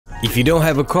If you don't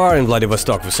have a car in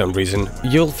Vladivostok for some reason,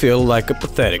 you'll feel like a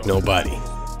pathetic nobody.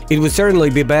 It would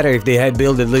certainly be better if they had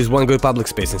built at least one good public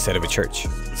space instead of a church.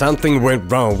 Something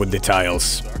went wrong with the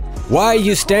tiles. Why are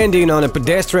you standing on a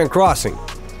pedestrian crossing?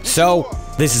 So,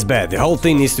 this is bad. The whole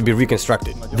thing needs to be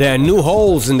reconstructed. There are new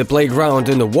holes in the playground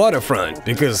and the waterfront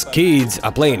because kids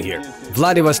are playing here.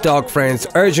 Vladivostok, France,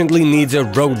 urgently needs a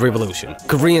road revolution.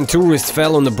 Korean tourists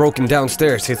fell on the broken down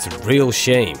stairs. It's a real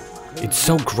shame. It's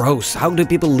so gross. How do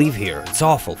people live here? It's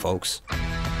awful, folks.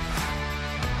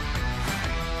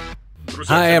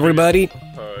 Hi everybody,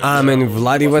 I'm in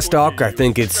Vladivostok. I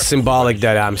think it's symbolic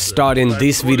that I'm starting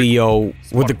this video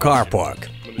with the car park.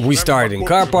 We started in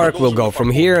car park, we'll go from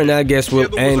here, and I guess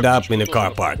we'll end up in a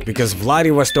car park, because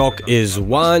Vladivostok is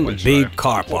one big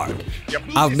car park.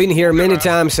 I've been here many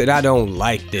times and I don't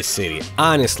like this city.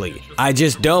 Honestly, I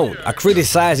just don't. I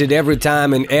criticize it every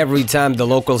time, and every time the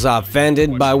locals are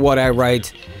offended by what I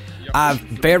write. I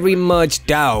very much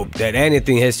doubt that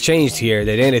anything has changed here,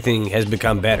 that anything has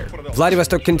become better.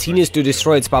 Vladivostok continues to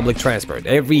destroy its public transport.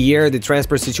 Every year, the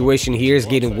transport situation here is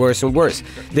getting worse and worse.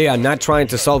 They are not trying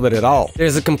to solve it at all.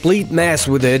 There's a complete mess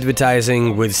with the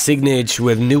advertising, with signage,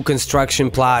 with new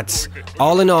construction plots.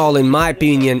 All in all, in my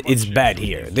opinion, it's bad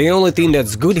here. The only thing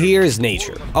that's good here is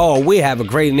nature. Oh, we have a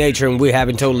great nature and we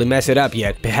haven't totally messed it up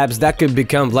yet. Perhaps that could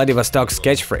become Vladivostok's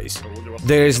catchphrase.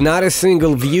 There's not a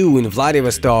single view in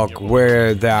Vladivostok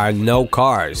where there are no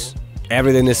cars.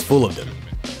 Everything is full of them.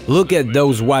 Look at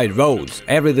those wide roads.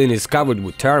 Everything is covered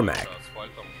with tarmac.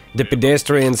 The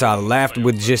pedestrians are left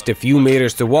with just a few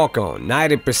meters to walk on.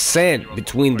 90%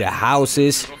 between the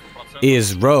houses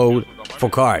is road for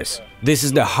cars. This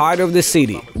is the heart of the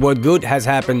city. What good has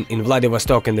happened in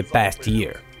Vladivostok in the past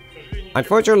year?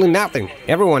 Unfortunately, nothing.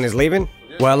 Everyone is leaving.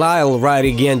 Well, I'll write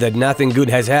again that nothing good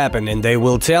has happened, and they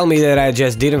will tell me that I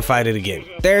just didn't fight it again.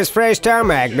 There's fresh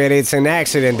tarmac, but it's an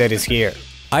accident that is here.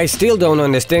 I still don't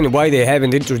understand why they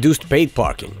haven't introduced paid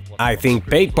parking. I think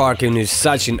paid parking is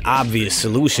such an obvious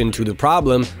solution to the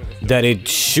problem that it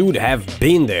should have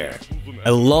been there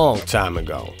a long time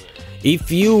ago.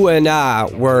 If you and I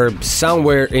were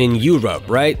somewhere in Europe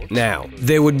right now,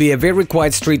 there would be a very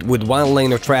quiet street with one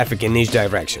lane of traffic in each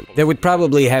direction. There would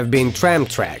probably have been tram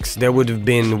tracks, there would have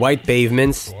been white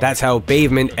pavements. That's how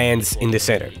pavement ends in the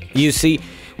center. You see,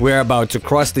 we're about to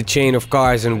cross the chain of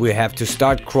cars and we have to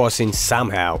start crossing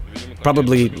somehow.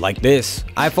 Probably like this.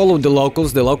 I followed the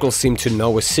locals seem to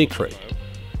know a secret.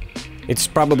 It's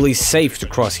probably safe to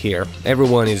cross here.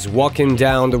 Everyone is walking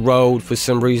down the road for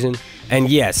some reason. And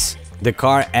yes, the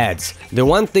car adds. The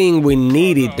one thing we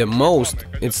needed the most,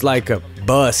 it's like a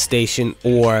bus station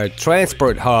or a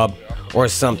transport hub or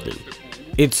something.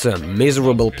 It's a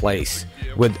miserable place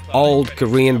with old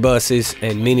Korean buses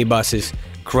and minibuses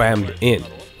crammed in.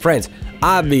 Friends,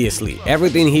 obviously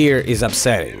everything here is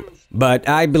upsetting, but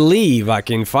I believe I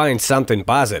can find something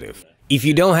positive. If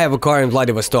you don't have a car in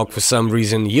Vladivostok for some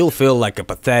reason, you'll feel like a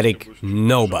pathetic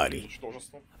nobody.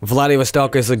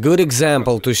 Vladivostok is a good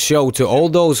example to show to all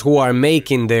those who are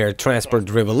making their transport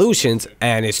revolutions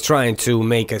and is trying to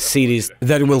make a cities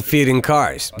that will fit in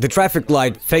cars. The traffic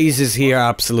light phases here are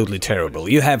absolutely terrible.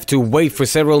 You have to wait for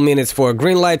several minutes for a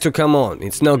green light to come on.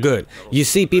 It's no good. You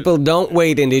see, people don't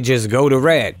wait and they just go to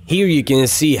red. Here you can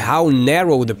see how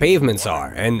narrow the pavements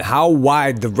are and how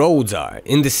wide the roads are.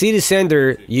 In the city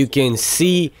center, you can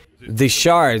see the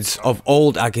shards of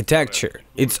old architecture.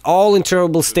 It's all in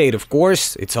terrible state, of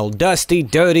course. It's all dusty,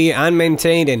 dirty,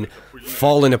 unmaintained and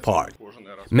falling apart.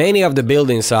 Many of the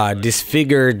buildings are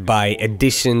disfigured by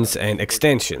additions and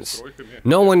extensions.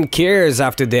 No one cares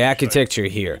after the architecture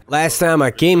here. Last time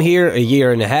I came here a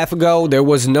year and a half ago, there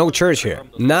was no church here.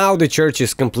 Now the church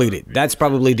is completed. That's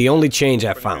probably the only change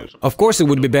I found. Of course, it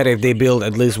would be better if they built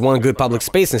at least one good public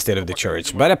space instead of the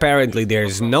church, but apparently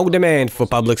there's no demand for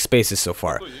public spaces so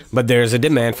far. But there's a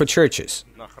demand for churches.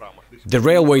 The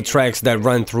railway tracks that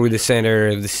run through the center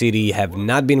of the city have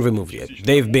not been removed yet.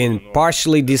 They've been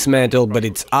partially dismantled, but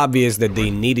it's obvious that they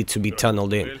needed to be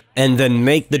tunneled in. And then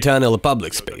make the tunnel a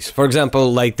public space, for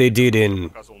example, like they did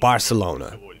in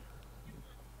Barcelona.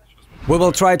 We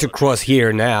will try to cross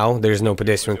here now. There's no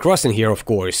pedestrian crossing here, of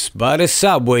course, but a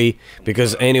subway,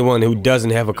 because anyone who doesn't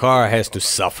have a car has to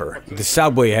suffer. The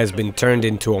subway has been turned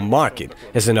into a market,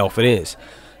 as enough it is.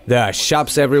 There are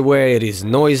shops everywhere, it is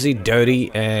noisy,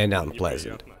 dirty and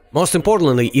unpleasant. Most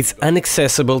importantly, it's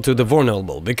inaccessible to the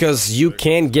vulnerable, because you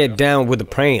can't get down with a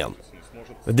pram.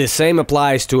 The same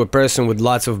applies to a person with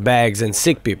lots of bags and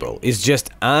sick people. It's just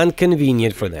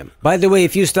inconvenient for them. By the way,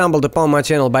 if you stumbled upon my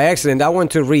channel by accident, I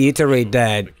want to reiterate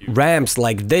that ramps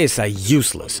like this are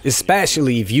useless,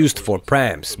 especially if used for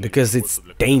prams, because it's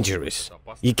dangerous.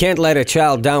 You can't let a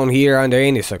child down here under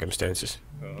any circumstances.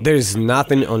 There's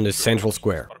nothing on the central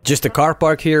square. Just a car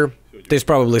park here. There's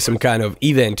probably some kind of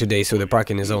event today, so the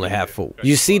parking is only half full.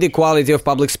 You see the quality of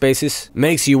public spaces?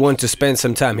 Makes you want to spend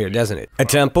some time here, doesn't it? A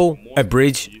temple, a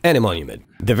bridge, and a monument.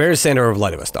 The very center of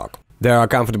Vladivostok. There are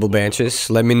comfortable benches.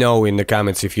 Let me know in the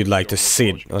comments if you'd like to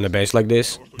sit on a bench like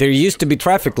this. There used to be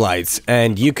traffic lights,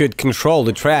 and you could control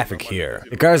the traffic here.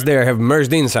 The cars there have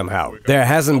merged in somehow. There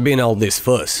hasn't been all this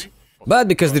fuss. But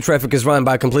because the traffic is run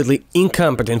by completely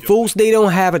incompetent fools, they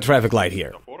don't have a traffic light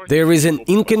here. There is an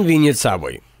inconvenient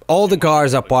subway. All the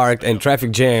cars are parked and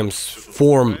traffic jams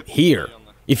form here.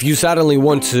 If you suddenly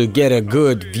want to get a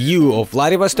good view of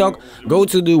Vladivostok, go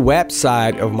to the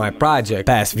website of my project,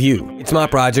 Past View. It's my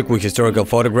project with historical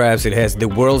photographs. It has the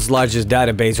world's largest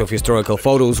database of historical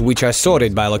photos, which are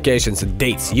sorted by locations and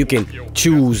dates. You can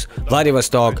choose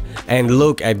Vladivostok and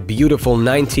look at beautiful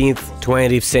 19th,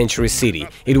 20th century city.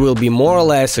 It will be more or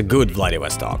less a good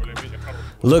Vladivostok.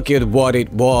 Look at what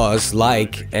it was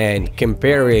like and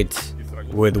compare it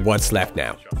with what's left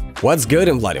now. What's good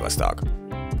in Vladivostok?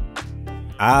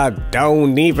 I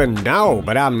don't even know,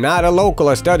 but I'm not a local,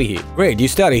 I study here. Great, you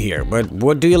study here, but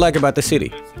what do you like about the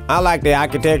city? I like the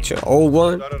architecture, old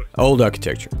one, old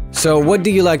architecture. So what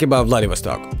do you like about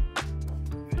Vladivostok?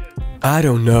 I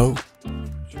don't know.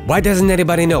 Why doesn't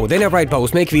anybody know? Then I write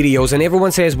posts, make videos, and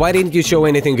everyone says, why didn't you show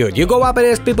anything good? You go up and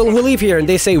ask people who live here, and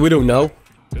they say, we don't know.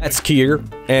 That's Kier,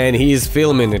 and he's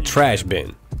filming a trash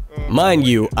bin. Mind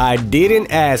you, I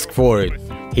didn't ask for it.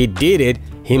 He did it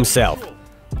himself.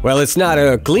 Well, it's not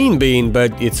a clean bin,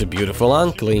 but it's a beautiful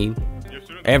unclean.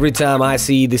 Every time I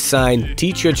see the sign,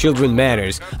 teach your children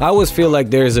manners, I always feel like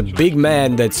there's a big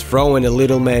man that's throwing a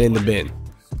little man in the bin.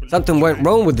 Something went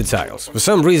wrong with the tiles. For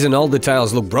some reason, all the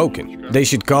tiles look broken. They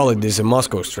should call it this a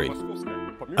Moscow street.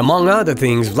 Among other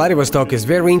things, Vladivostok is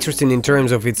very interesting in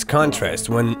terms of its contrast.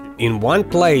 When in one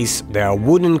place there are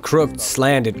wooden, crooked,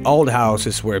 slanted old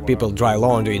houses where people dry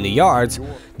laundry in the yards,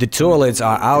 the toilets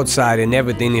are outside and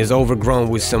everything is overgrown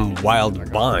with some wild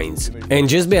vines. And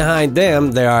just behind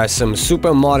them there are some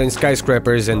super modern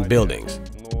skyscrapers and buildings.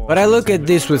 But I look at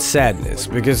this with sadness,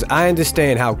 because I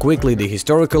understand how quickly the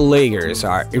historical layers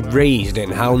are erased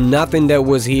and how nothing that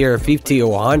was here 50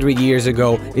 or 100 years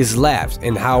ago is left,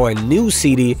 and how a new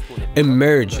city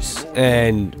emerges.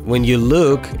 And when you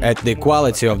look at the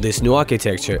quality of this new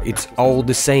architecture, it's all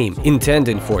the same,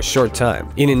 intended for a short time.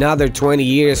 In another 20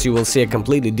 years you will see a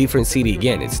completely different city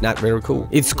again. It's not very cool.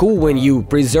 It's cool when you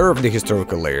preserve the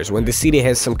historical layers, when the city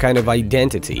has some kind of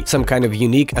identity, some kind of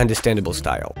unique, understandable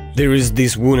style. There is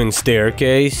this wooden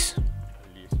staircase.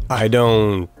 I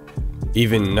don't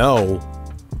even know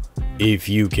if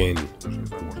you can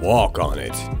walk on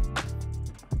it.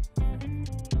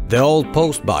 The old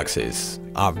post boxes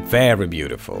are very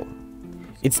beautiful.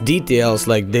 It's details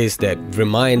like this that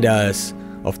remind us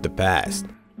of the past.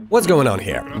 What's going on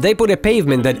here? They put a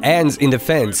pavement that ends in the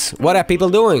fence. What are people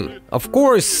doing? Of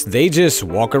course, they just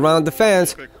walk around the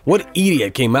fence. What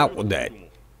idiot came up with that?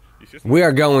 We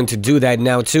are going to do that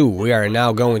now too. We are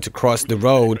now going to cross the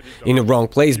road in the wrong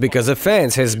place because a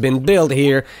fence has been built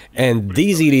here, and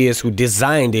these idiots who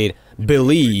designed it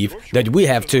believe that we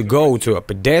have to go to a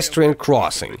pedestrian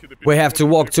crossing. We have to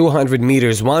walk 200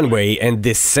 meters one way and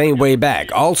the same way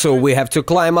back. Also, we have to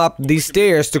climb up these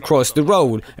stairs to cross the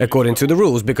road according to the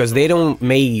rules, because they don't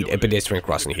made a pedestrian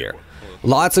crossing here.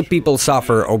 Lots of people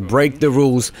suffer or break the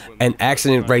rules, and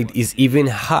accident rate is even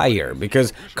higher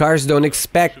because cars don't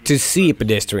expect to see a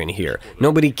pedestrian here.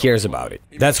 Nobody cares about it.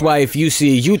 That's why if you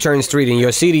see a U-turn street in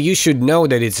your city, you should know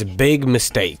that it's a big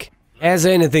mistake. Has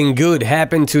anything good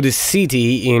happened to the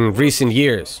city in recent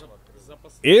years?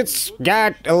 It's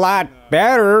got a lot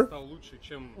better.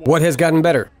 What has gotten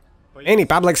better? Any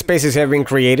public spaces have been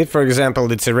created, for example,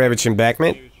 the Tsarevich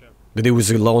embankment, but it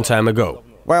was a long time ago.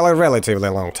 Well, a relatively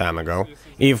long time ago.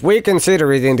 If we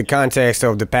consider it in the context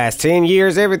of the past 10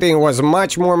 years, everything was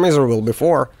much more miserable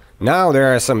before. Now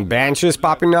there are some benches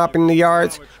popping up in the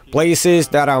yards, places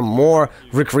that are more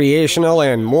recreational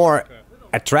and more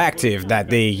attractive than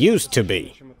they used to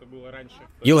be.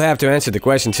 You'll have to answer the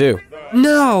question too.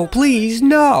 No, please,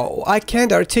 no. I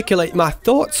can't articulate my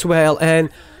thoughts well and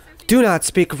do not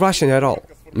speak Russian at all.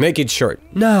 Make it short.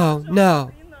 No,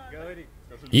 no.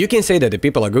 You can say that the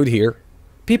people are good here.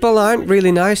 People aren't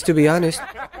really nice, to be honest.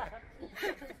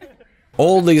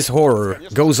 All this horror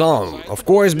goes on, of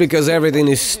course, because everything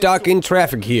is stuck in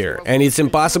traffic here, and it's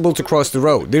impossible to cross the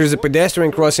road. There's a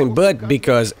pedestrian crossing, but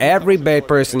because every bad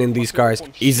person in these cars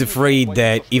is afraid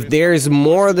that if there is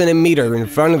more than a meter in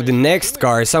front of the next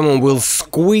car, someone will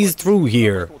squeeze through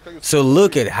here. So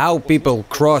look at how people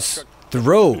cross the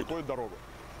road.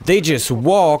 They just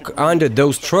walk under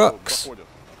those trucks.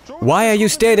 Why are you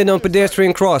standing on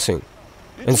pedestrian crossing?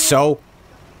 And so?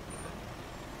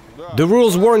 The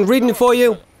rules weren't written for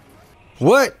you?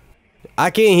 What? I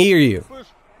can't hear you.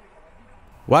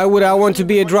 Why would I want to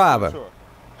be a driver?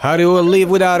 How do I live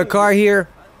without a car here?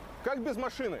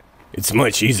 It's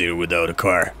much easier without a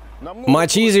car.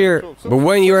 Much easier, but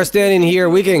when you are standing here,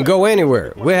 we can go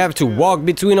anywhere. We have to walk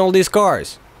between all these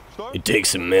cars. It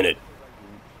takes a minute.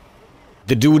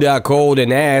 The dude I called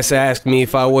an ass asked me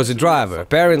if I was a driver.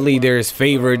 Apparently there's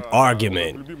favorite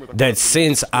argument that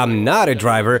since I'm not a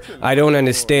driver, I don't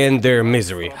understand their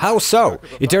misery. How so?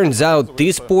 It turns out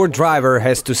this poor driver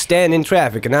has to stand in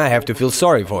traffic and I have to feel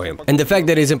sorry for him. And the fact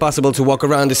that it's impossible to walk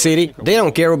around the city, they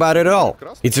don't care about it at all.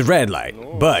 It's a red light.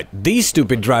 But these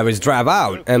stupid drivers drive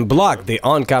out and block the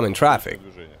oncoming traffic.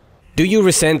 Do you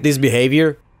resent this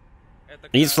behavior?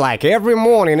 It's like every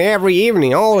morning, every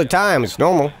evening, all the time, it's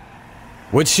normal.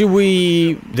 What should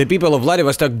we, the people of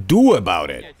Vladivostok, do about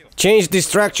it? Change the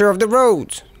structure of the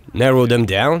roads? Narrow them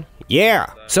down?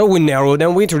 Yeah! So we narrow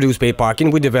them, we introduce paid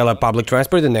parking, we develop public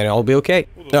transport, and then it'll be okay.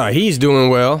 He's doing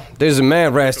well. There's a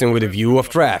man resting with a view of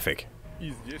traffic.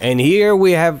 And here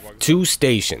we have two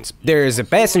stations. There is a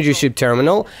passenger ship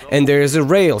terminal, and there is a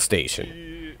rail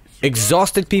station.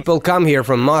 Exhausted people come here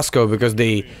from Moscow because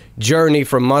the journey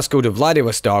from Moscow to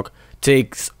Vladivostok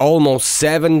takes almost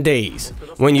 7 days.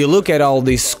 When you look at all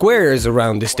these squares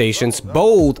around the stations,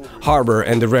 both harbor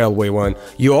and the railway one,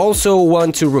 you also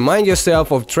want to remind yourself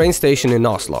of train station in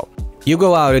Oslo. You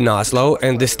go out in Oslo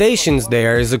and the stations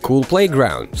there is a cool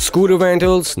playground, scooter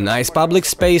rentals, nice public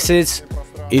spaces.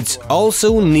 It's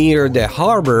also near the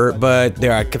harbor, but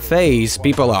there are cafes,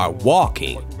 people are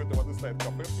walking.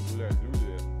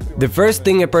 The first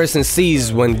thing a person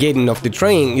sees when getting off the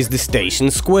train is the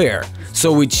station square,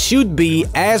 so it should be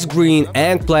as green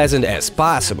and pleasant as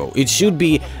possible. It should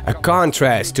be a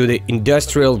contrast to the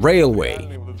industrial railway,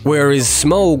 where is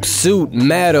smoke, soot,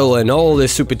 metal and all the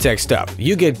super tech stuff.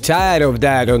 You get tired of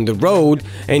that on the road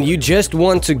and you just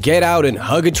want to get out and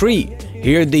hug a tree.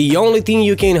 Here the only thing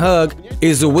you can hug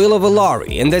is the wheel of a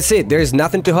lorry, and that's it, there's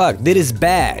nothing to hug. That is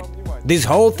bad. This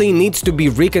whole thing needs to be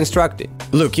reconstructed.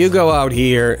 Look, you go out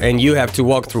here and you have to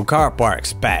walk through car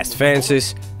parks, past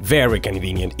fences, very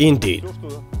convenient indeed.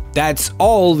 That's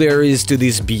all there is to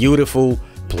this beautiful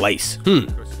place.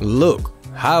 Look.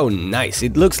 How nice,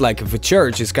 it looks like if a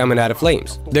church is coming out of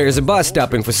flames. There is a bus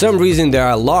stop and for some reason there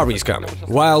are lorries coming.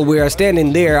 While we are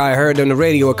standing there, I heard on the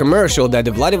radio a commercial that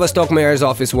the Vladivostok mayor's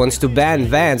office wants to ban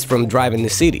vans from driving the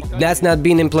city. That's not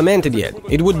been implemented yet.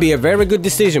 It would be a very good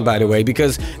decision, by the way,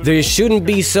 because there shouldn't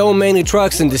be so many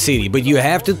trucks in the city, but you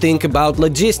have to think about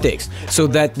logistics, so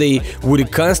that they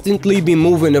would constantly be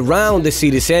moving around the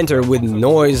city center with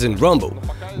noise and rumble.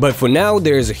 But for now,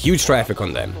 there is a huge traffic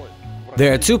on them.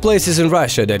 There are two places in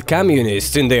Russia that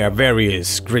communists in their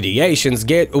various gradations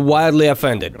get widely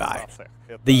offended by.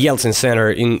 The Yeltsin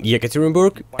Center in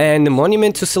Yekaterinburg and the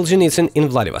monument to Solzhenitsyn in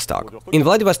Vladivostok. In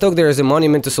Vladivostok there is a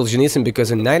monument to Solzhenitsyn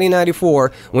because in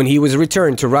 1994, when he was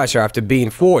returned to Russia after being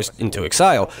forced into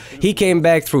exile, he came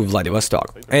back through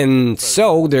Vladivostok. And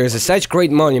so there is such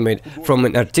great monument from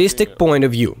an artistic point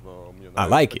of view. I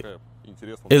like it.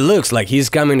 It looks like he's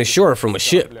coming ashore from a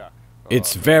ship.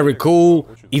 It's very cool.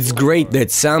 It's great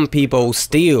that some people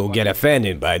still get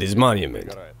offended by this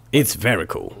monument. It's very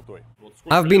cool.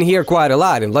 I've been here quite a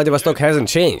lot and Vladivostok hasn't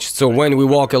changed, so when we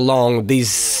walk along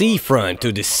this seafront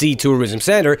to the Sea Tourism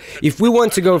Center, if we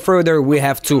want to go further we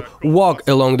have to walk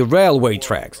along the railway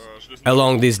tracks,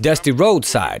 along this dusty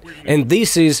roadside, and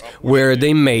this is where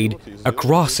they made a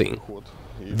crossing.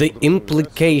 The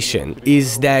implication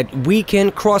is that we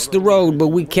can cross the road, but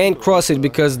we can't cross it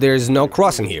because there's no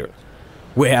crossing here.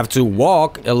 We have to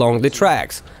walk along the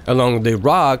tracks, along the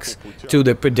rocks, to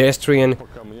the pedestrian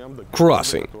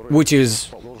crossing, which is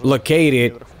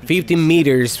located 50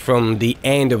 meters from the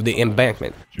end of the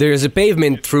embankment. There is a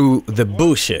pavement through the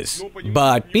bushes,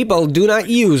 but people do not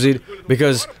use it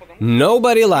because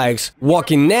nobody likes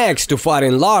walking next to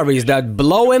foreign lorries that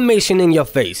blow emission in your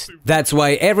face. That's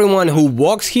why everyone who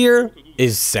walks here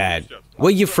is sad. Where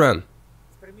you from?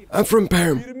 I'm from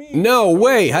Perm. No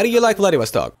way! How do you like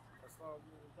Vladivostok?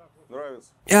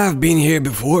 Yeah, I've been here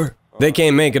before. They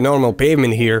can't make a normal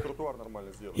pavement here.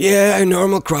 Yeah, a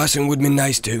normal crossing would be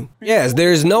nice too. Yes,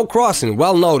 there is no crossing,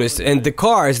 well noticed, and the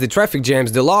cars, the traffic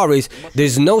jams, the lorries,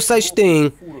 there's no such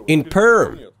thing in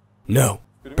Perm. No,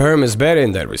 Perm is better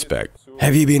in that respect.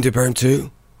 Have you been to Perm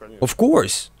too? Of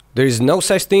course. There is no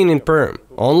such thing in Perm,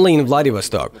 only in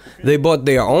Vladivostok. They bought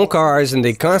their own cars and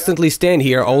they constantly stand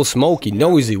here all smoky,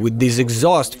 noisy, with these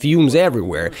exhaust fumes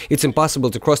everywhere. It's impossible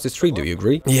to cross the street, do you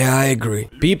agree? Yeah, I agree.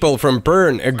 People from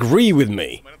Perm agree with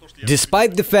me.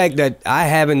 Despite the fact that I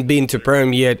haven't been to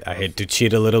Perm yet, I had to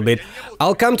cheat a little bit.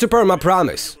 I'll come to Perm, I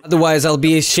promise. Otherwise, I'll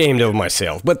be ashamed of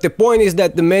myself. But the point is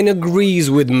that the man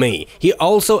agrees with me. He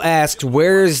also asked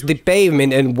where is the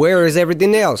pavement and where is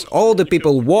everything else. All the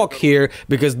people walk here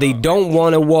because they don't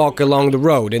want to walk along the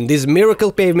road. And this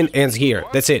miracle pavement ends here.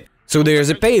 That's it. So there's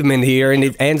a pavement here and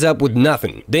it ends up with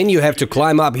nothing. Then you have to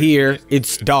climb up here,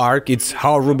 it's dark, it's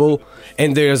horrible,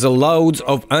 and there's a loads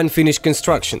of unfinished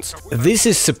constructions. This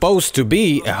is supposed to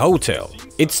be a hotel.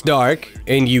 It's dark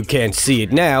and you can't see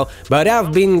it now, but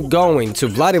I've been going to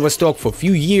Vladivostok for a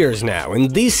few years now, and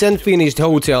this unfinished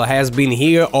hotel has been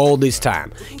here all this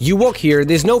time. You walk here,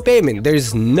 there's no pavement,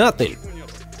 there's nothing.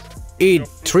 It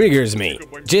triggers me.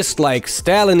 Just like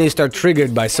Stalinists are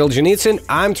triggered by Solzhenitsyn,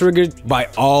 I'm triggered by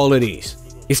all of these.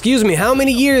 Excuse me, how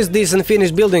many years this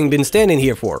unfinished building been standing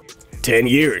here for? 10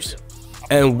 years.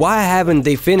 And why haven't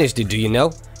they finished it, do you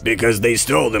know? Because they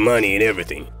stole the money and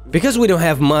everything. Because we don't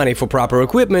have money for proper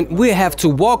equipment, we have to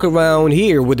walk around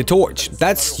here with a torch.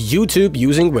 That's YouTube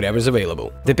using whatever's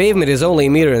available. The pavement is only a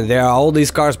meter and there are all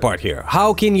these cars parked here.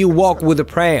 How can you walk with a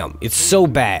pram? It's so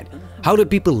bad. How do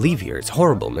people live here? It's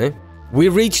horrible, man. We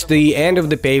reached the end of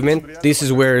the pavement. This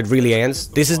is where it really ends.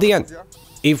 This is the end.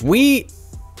 If we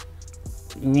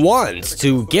want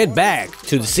to get back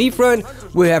to the seafront,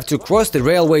 we have to cross the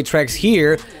railway tracks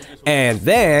here and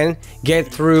then get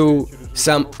through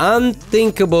some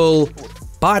unthinkable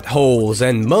potholes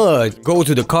and mud, go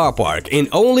to the car park, and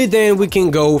only then we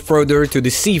can go further to the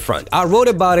seafront. I wrote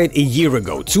about it a year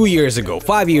ago, 2 years ago,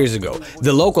 5 years ago.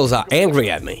 The locals are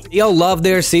angry at me. They all love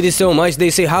their city so much,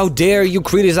 they say, how dare you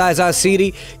criticize our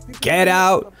city? Get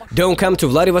out, don't come to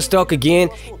Vladivostok again.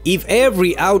 If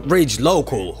every outraged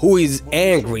local who is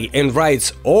angry and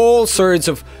writes all sorts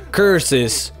of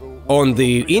curses on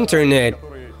the internet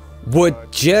would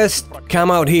just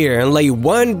come out here and lay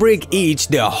one brick each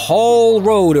the whole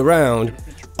road around,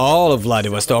 all of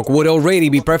Vladivostok would already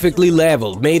be perfectly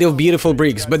leveled, made of beautiful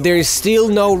bricks, but there is still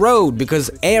no road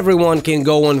because everyone can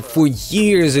go on for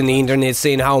years in the internet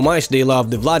saying how much they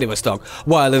love the Vladivostok,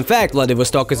 while in fact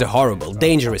Vladivostok is a horrible,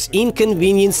 dangerous,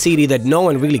 inconvenient city that no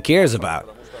one really cares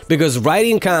about. Because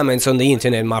writing comments on the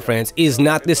internet, my friends, is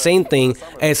not the same thing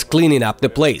as cleaning up the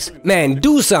place. Man,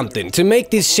 do something to make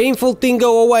this shameful thing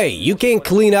go away. You can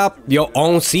clean up your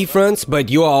own seafronts, but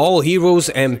you are all heroes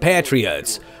and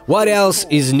patriots. What else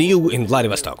is new in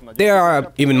Vladivostok? There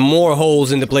are even more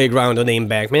holes in the playground on the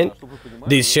embankment.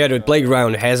 This shattered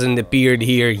playground hasn't appeared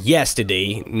here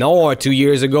yesterday, nor 2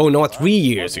 years ago, nor 3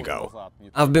 years ago.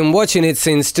 I've been watching it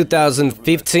since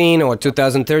 2015 or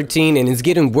 2013 and it's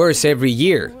getting worse every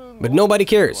year. But nobody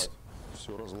cares.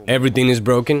 Everything is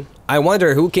broken. I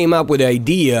wonder who came up with the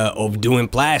idea of doing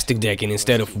plastic decking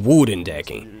instead of wooden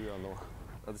decking.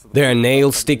 There are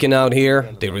nails sticking out here,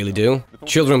 they really do.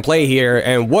 Children play here,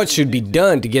 and what should be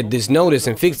done to get this noticed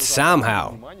and fixed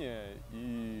somehow?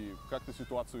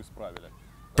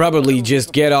 Probably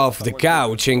just get off the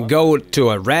couch and go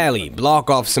to a rally, block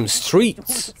off some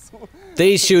streets.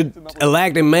 They should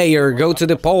elect a mayor, go to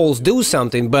the polls, do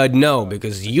something, but no,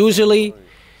 because usually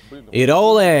it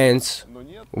all ends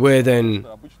with an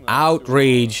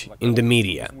outrage in the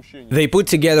media. They put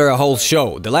together a whole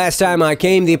show. The last time I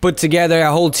came, they put together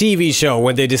a whole TV show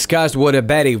when they discussed what a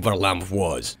baddie Varlamov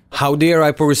was. How dare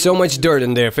I pour so much dirt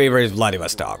on their favorite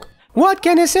Vladivostok? What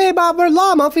can I say about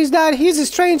Varlamov is that he's a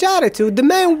strange attitude. The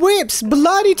man weeps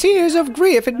bloody tears of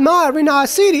grief admiring our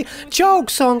city,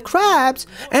 chokes on crabs,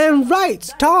 and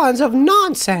writes tons of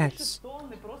nonsense.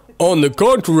 On the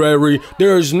contrary,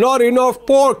 there is not enough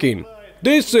parking.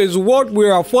 This is what we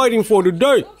are fighting for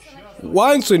today.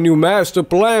 Once a new master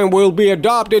plan will be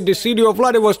adopted, the city of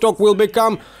Vladivostok will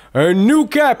become a new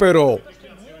capital.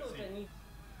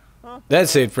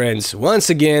 That's it, friends. Once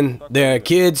again, there are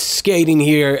kids skating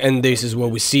here, and this is what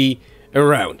we see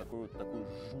around.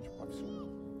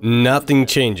 Nothing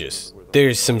changes.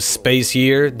 There's some space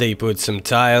here, they put some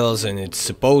tiles, and it's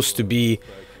supposed to be...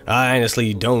 I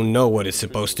honestly don't know what it's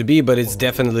supposed to be, but it's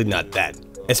definitely not that.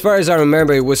 As far as I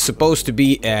remember, it was supposed to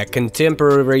be a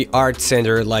contemporary art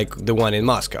center like the one in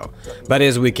Moscow. But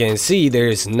as we can see, there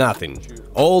is nothing.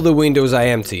 All the windows are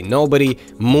empty, nobody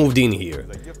moved in here.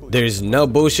 There's no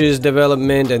bushes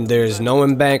development and there's no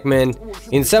embankment.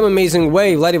 In some amazing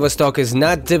way, Vladivostok is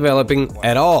not developing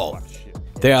at all.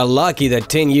 They are lucky that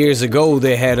 10 years ago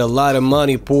they had a lot of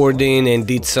money poured in and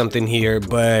did something here,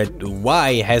 but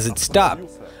why has it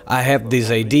stopped? I have this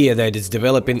idea that it's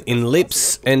developing in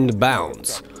leaps and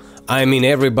bounds. I mean,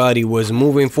 everybody was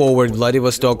moving forward,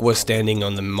 Vladivostok was standing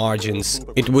on the margins.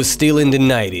 It was still in the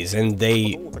 90s, and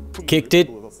they kicked it,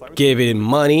 gave it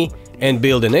money, and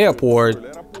built an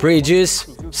airport, bridges,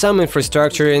 some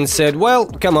infrastructure, and said, well,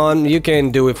 come on, you can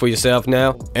do it for yourself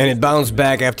now. And it bounced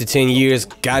back after 10 years,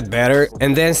 got better,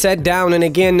 and then sat down, and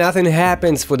again, nothing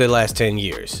happens for the last 10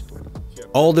 years.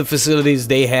 All the facilities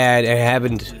they had and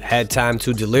haven't had time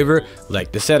to deliver,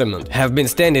 like the settlement, have been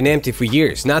standing empty for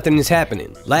years. Nothing is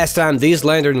happening. Last time this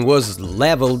lantern was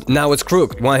leveled, now it's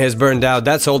crooked. One has burned out,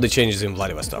 that's all the changes in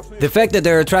Vladivostok. The fact that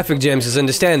there are traffic jams is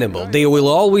understandable. They will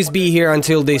always be here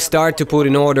until they start to put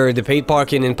in order the paid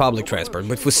parking and public transport.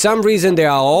 But for some reason there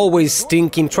are always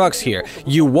stinking trucks here.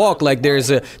 You walk like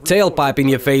there's a tailpipe in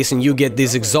your face and you get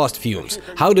these exhaust fumes.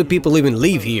 How do people even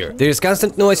live here? There's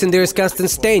constant noise and there's constant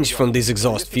stench from these exhaust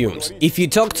fumes. If you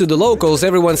talk to the locals,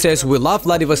 everyone says we love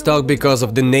Vladivostok because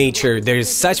of the nature. There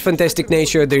is such fantastic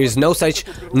nature, there is no such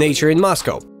nature in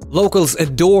Moscow. Locals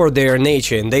adore their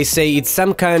nature and they say it's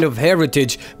some kind of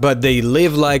heritage, but they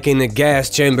live like in a gas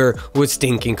chamber with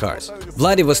stinking cars.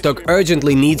 Vladivostok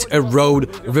urgently needs a road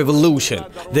revolution.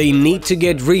 They need to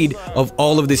get rid of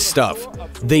all of this stuff.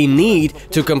 They need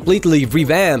to completely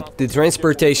revamp the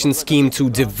transportation scheme, to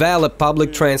develop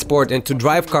public transport and to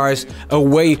drive cars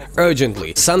away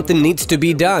urgently. Something needs to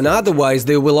be done, otherwise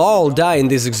they will all die in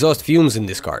these exhaust fumes in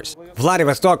these cars.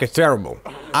 Vladivostok is terrible.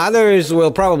 Others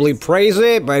will probably praise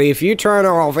it, but if you turn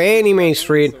off any main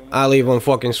street, I live on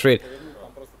fucking street.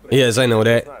 Yes, I know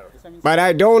that. But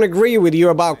I don't agree with you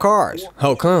about cars.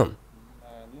 How come?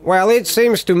 Well, it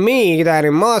seems to me that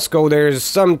in Moscow there's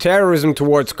some terrorism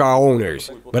towards car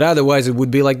owners. But otherwise it would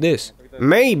be like this.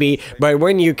 Maybe, but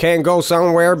when you can't go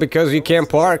somewhere because you can't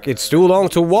park, it's too long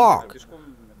to walk.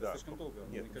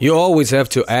 You always have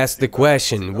to ask the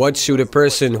question, what should a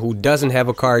person who doesn't have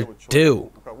a car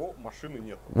do?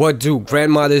 What do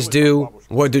grandmothers do?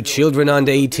 What do children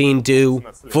under 18 do?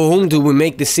 For whom do we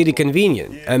make the city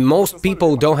convenient? And most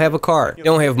people don't have a car. They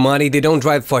don't have money, they don't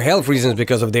drive for health reasons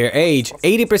because of their age.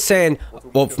 80%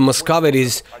 of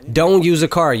Moscovites don't use a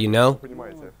car, you know?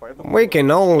 We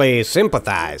can only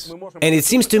sympathize. And it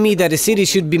seems to me that a city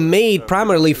should be made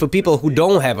primarily for people who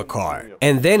don't have a car.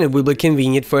 And then it will be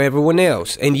convenient for everyone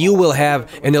else. And you will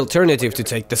have an alternative to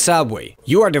take the subway.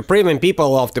 You are depriving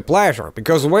people of the pleasure,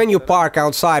 because when you park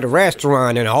outside a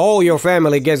restaurant and all your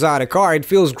family gets out of the car, it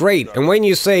feels great. And when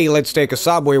you say, let's take a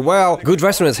subway, well, good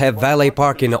restaurants have valet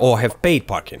parking or have paid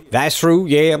parking. That's true,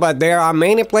 yeah, but there are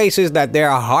many places that they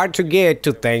are hard to get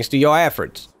to thanks to your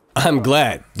efforts. I'm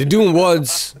glad. The Doom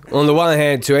was, on the one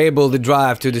hand, to able to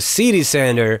drive to the city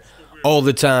center all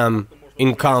the time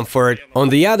in comfort. On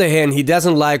the other hand, he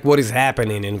doesn't like what is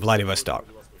happening in Vladivostok.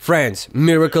 Friends,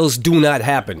 miracles do not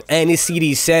happen. Any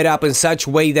city is set up in such a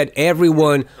way that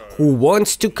everyone who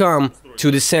wants to come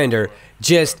to the center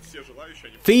just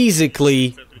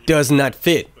physically does not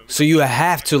fit. So you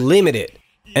have to limit it.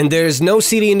 And there is no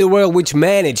city in the world which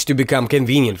managed to become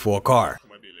convenient for a car.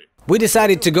 We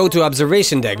decided to go to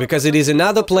Observation Deck because it is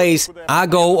another place I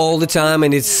go all the time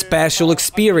and it's a special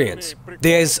experience.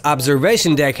 This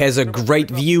Observation Deck has a great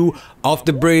view of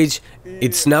the bridge.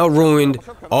 It's now ruined,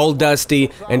 all dusty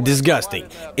and disgusting.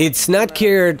 It's not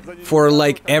cared for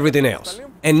like everything else.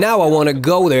 And now I want to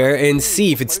go there and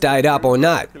see if it's tied up or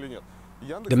not.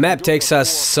 The map takes us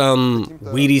some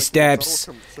weedy steps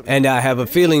and I have a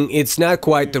feeling it's not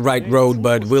quite the right road,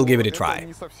 but we'll give it a try.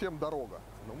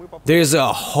 There's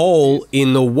a hole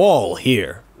in the wall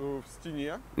here.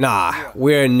 Nah,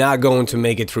 we're not going to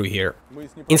make it through here.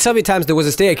 In Soviet times there was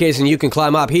a staircase and you can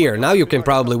climb up here. Now you can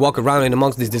probably walk around in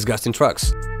amongst these disgusting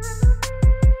trucks.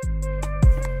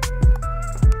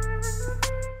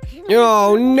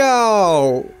 Oh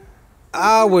no!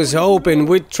 I was hoping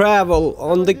we'd travel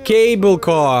on the cable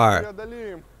car.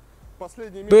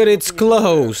 But it's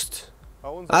closed.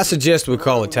 I suggest we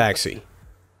call a taxi.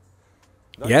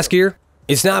 Yes, Kier?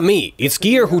 It's not me, it's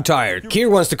Kier who tired.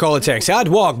 Kier wants to call a taxi. I'd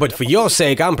walk, but for your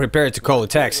sake, I'm prepared to call a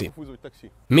taxi.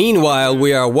 Meanwhile,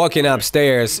 we are walking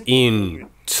upstairs in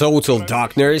total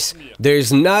darkness.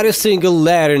 There's not a single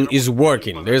lantern is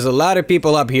working. There's a lot of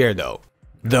people up here, though.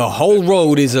 The whole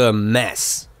road is a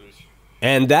mess.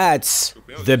 And that's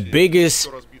the biggest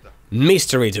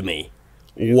mystery to me.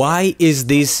 Why is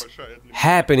this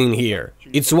happening here?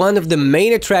 It's one of the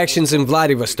main attractions in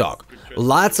Vladivostok.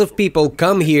 Lots of people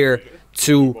come here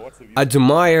to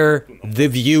admire the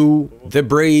view, the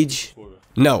bridge.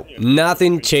 No,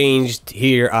 nothing changed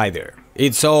here either.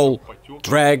 It's all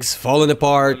drags falling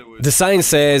apart. The sign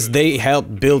says they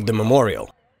helped build the memorial.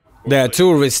 There are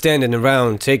tourists standing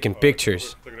around taking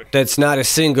pictures. That's not a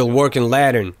single working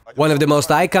lantern. One of the most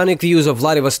iconic views of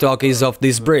Vladivostok is of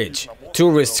this bridge.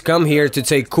 Tourists come here to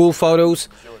take cool photos.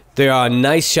 There are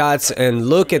nice shots, and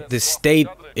look at the state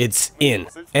it's in.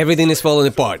 Everything is falling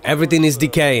apart, everything is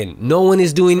decaying, no one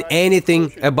is doing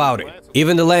anything about it.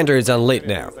 Even the lanterns are lit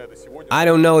now. I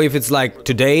don't know if it's like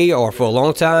today or for a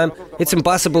long time. It's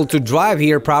impossible to drive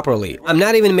here properly. I'm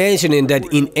not even mentioning that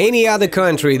in any other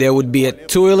country there would be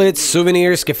toilets,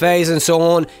 souvenirs, cafes and so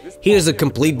on. Here's a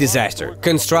complete disaster.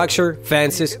 Construction,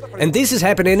 fences, and this is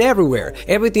happening everywhere.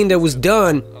 Everything that was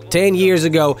done 10 years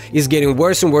ago is getting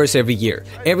worse and worse every year.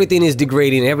 Everything is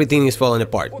degrading, everything is falling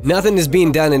apart. Nothing is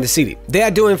being done in the city. They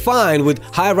are doing fine with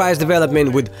high-rise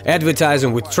development, with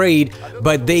advertising, with trade,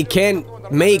 but they can't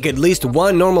make at least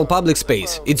one normal public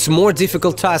space. It's a more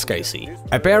difficult task, I see.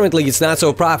 Apparently it's not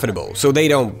so profitable, so they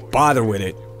don't bother with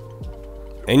it.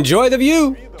 Enjoy the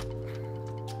view!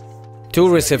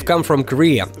 Tourists have come from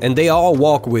Korea, and they all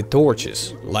walk with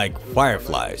torches, like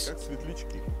fireflies.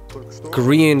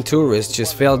 Korean tourists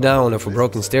just fell down off a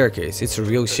broken staircase. It's a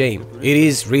real shame. It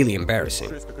is really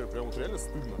embarrassing.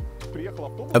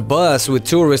 A bus with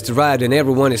tourists arrived and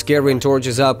everyone is carrying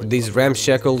torches up these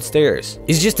ramshackle stairs.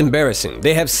 It's just embarrassing.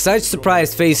 They have such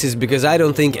surprised faces because I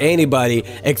don't think anybody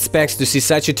expects to see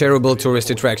such a terrible tourist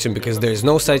attraction because there's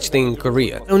no such thing in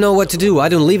Korea. I don't know what to do. I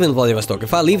don't live in Vladivostok.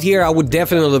 If I lived here, I would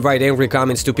definitely write angry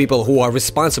comments to people who are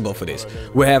responsible for this.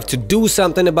 We have to do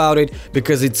something about it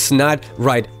because it's not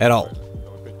right at all.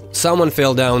 Someone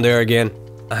fell down there again.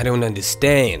 I don't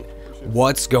understand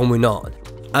what's going on.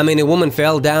 I mean, a woman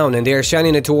fell down and they are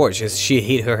shining a torch as she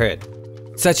hit her head.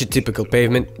 Such a typical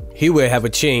pavement. Here we have a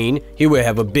chain, here we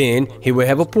have a bin, here we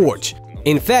have a porch.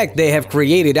 In fact, they have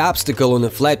created obstacle on a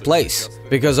flat place.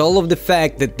 Because all of the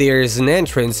fact that there is an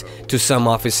entrance to some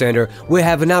office center, we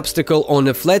have an obstacle on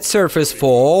a flat surface for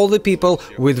all the people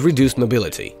with reduced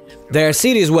mobility. There are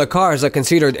cities where cars are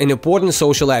considered an important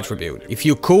social attribute. If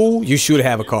you're cool, you should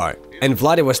have a car. And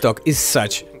Vladivostok is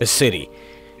such a city.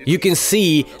 You can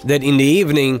see that in the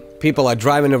evening, people are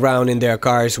driving around in their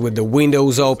cars with the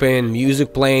windows open,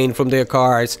 music playing from their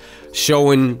cars,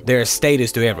 showing their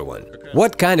status to everyone.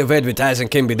 What kind of advertising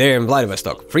can be there in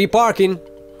Vladivostok? Free parking?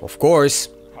 Of course.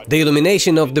 The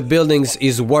illumination of the buildings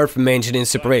is worth mentioning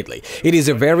separately. It is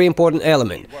a very important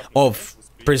element of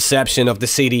perception of the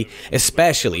city,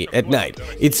 especially at night.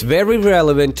 It's very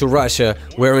relevant to Russia,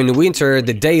 where in winter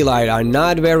the daylight are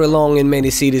not very long in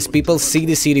many cities. People see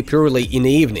the city purely in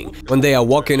the evening, when they are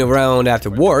walking around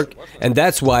after work, and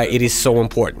that's why it is so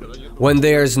important. When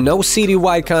there's no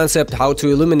city-wide concept how to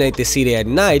illuminate the city at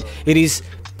night, it is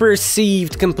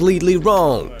perceived completely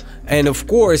wrong. And of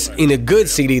course, in a good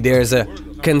city there's a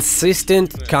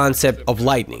consistent concept of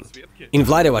lighting. In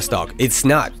Vladivostok, it's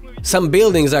not. Some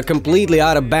buildings are completely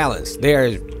out of balance. There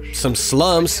are some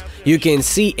slums, you can't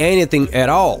see anything at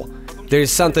all.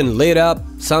 There's something lit up,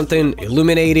 something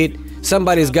illuminated,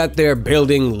 somebody's got their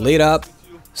building lit up,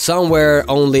 somewhere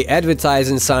only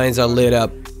advertising signs are lit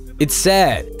up. It's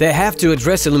sad. They have to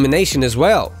address illumination as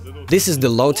well. This is the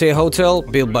Lotte Hotel,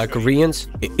 built by Koreans.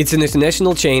 It's an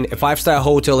international chain, a 5-star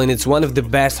hotel, and it's one of the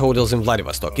best hotels in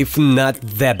Vladivostok, if not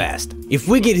the best. If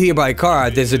we get here by car,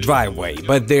 there's a driveway,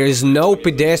 but there's no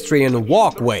pedestrian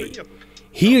walkway.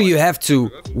 Here you have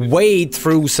to wade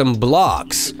through some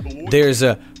blocks. There's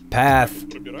a path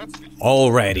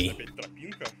already.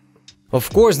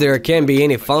 Of course, there can't be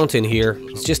any fountain here,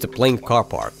 it's just a plain car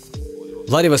park.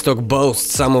 Vladivostok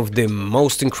boasts some of the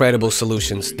most incredible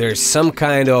solutions. There's some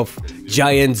kind of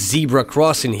giant zebra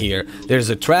crossing here. There's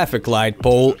a traffic light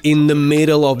pole in the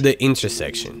middle of the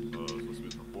intersection.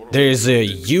 There's a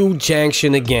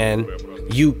U-junction again.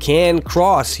 You can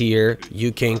cross here,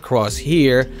 you can cross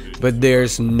here, but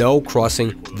there's no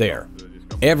crossing there.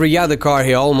 Every other car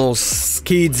here almost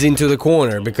skids into the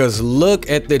corner because look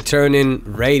at the turning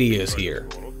radius here.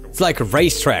 It's like a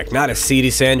racetrack, not a city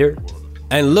center.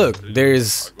 And look,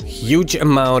 there's huge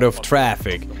amount of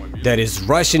traffic that is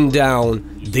rushing down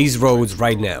these roads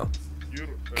right now.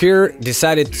 Kir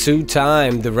decided to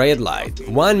time the red light,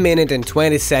 1 minute and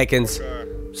 20 seconds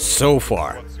so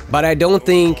far. But I don't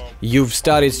think you've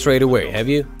started straight away, have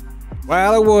you?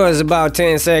 Well, it was about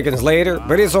 10 seconds later,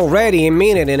 but it's already a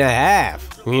minute and a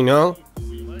half, you know?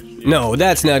 No,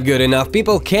 that's not good enough.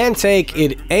 People can't take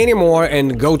it anymore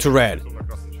and go to red.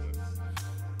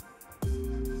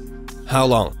 How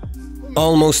long?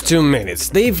 Almost 2 minutes.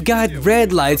 They've got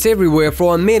red lights everywhere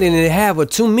for 1 minute and a half or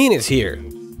 2 minutes here.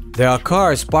 There are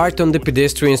cars parked on the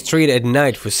pedestrian street at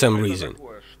night for some reason.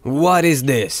 What is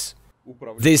this?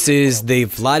 This is the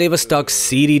Vladivostok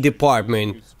City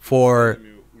Department for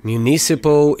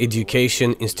municipal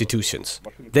education institutions.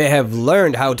 They have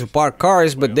learned how to park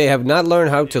cars, but they have not learned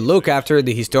how to look after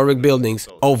the historic buildings,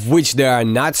 of which there are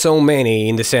not so many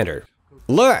in the center.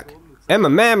 Look,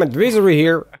 MMM advisory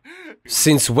here.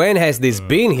 Since when has this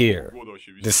been here?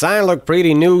 The sign looked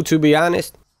pretty new, to be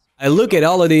honest. I look at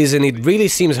all of these and it really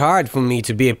seems hard for me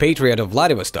to be a patriot of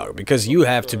Vladivostok, because you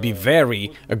have to be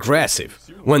very aggressive.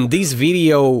 When this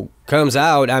video comes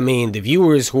out, I mean, the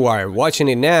viewers who are watching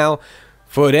it now,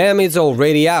 for them it's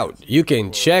already out. You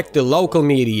can check the local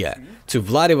media to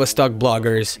Vladivostok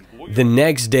bloggers the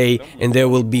next day and they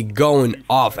will be going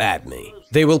off at me.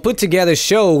 They will put together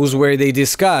shows where they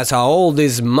discuss how all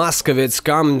these Muscovites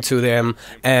come to them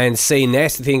and say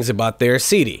nasty things about their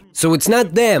city. So it's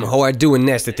not them who are doing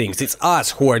nasty things, it's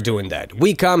us who are doing that.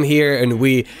 We come here and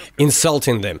we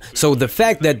insulting them. So the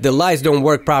fact that the lies don't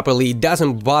work properly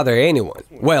doesn't bother anyone.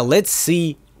 Well, let's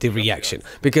see the reaction,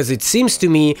 because it seems to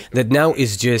me that now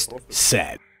is just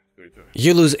sad.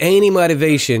 You lose any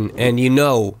motivation and you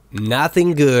know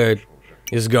nothing good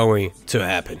is going to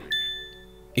happen.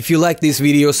 If you like this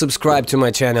video, subscribe to my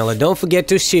channel and don't forget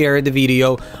to share the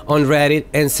video on Reddit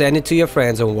and send it to your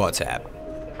friends on WhatsApp.